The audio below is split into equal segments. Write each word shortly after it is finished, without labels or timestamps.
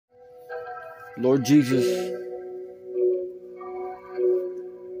Lord Jesus,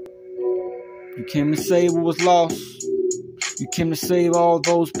 you came to save what was lost. You came to save all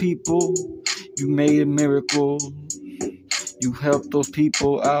those people. You made a miracle. You helped those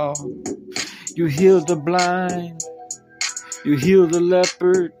people out. You healed the blind. You healed the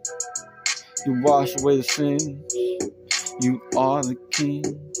leopard. You washed away the sins. You are the King.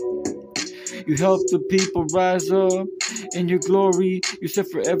 You help the people rise up in your glory. You said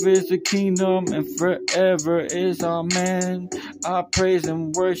forever is the kingdom and forever is our man. I praise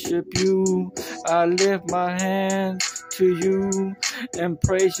and worship you. I lift my hands to you and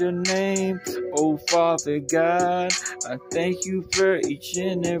praise your name, oh Father God. I thank you for each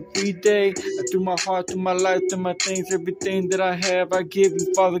and every day. Through my heart, through my life, through my things, everything that I have, I give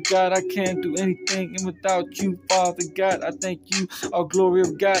you, Father God. I can't do anything without you, Father God. I thank you, our glory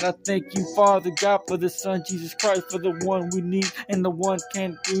of God. I thank you, Father God, for the Son, Jesus Christ, for the one we need and the one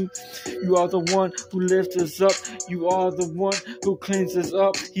can't do. You are the one who lifts us up. You are the one who cleans us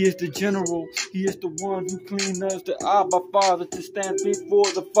up. He is the general. He is the one who cleans us, the Abba Father, to stand before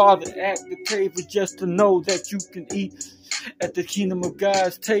the Father at the table, just to know that you can eat at the kingdom of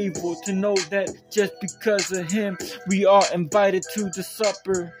God's table, to know that just because of him we are invited to the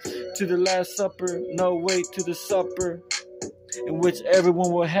supper, to the last supper, no wait, to the supper in which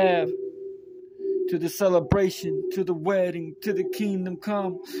everyone will have, to the celebration, to the wedding, to the kingdom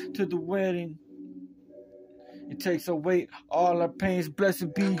come, to the wedding. It takes away all our pains.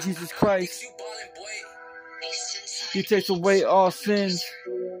 Blessed be Jesus Christ. He takes away all sins.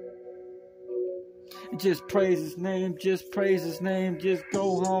 Just praise his name, just praise his name, just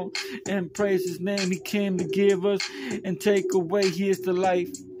go home and praise his name. He came to give us and take away. He is the life.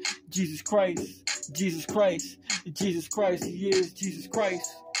 Jesus Christ, Jesus Christ, Jesus Christ. He is Jesus Christ.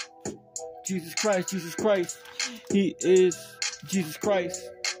 Jesus Christ, Jesus Christ. He is Jesus Christ.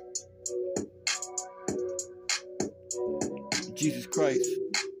 Jesus Christ.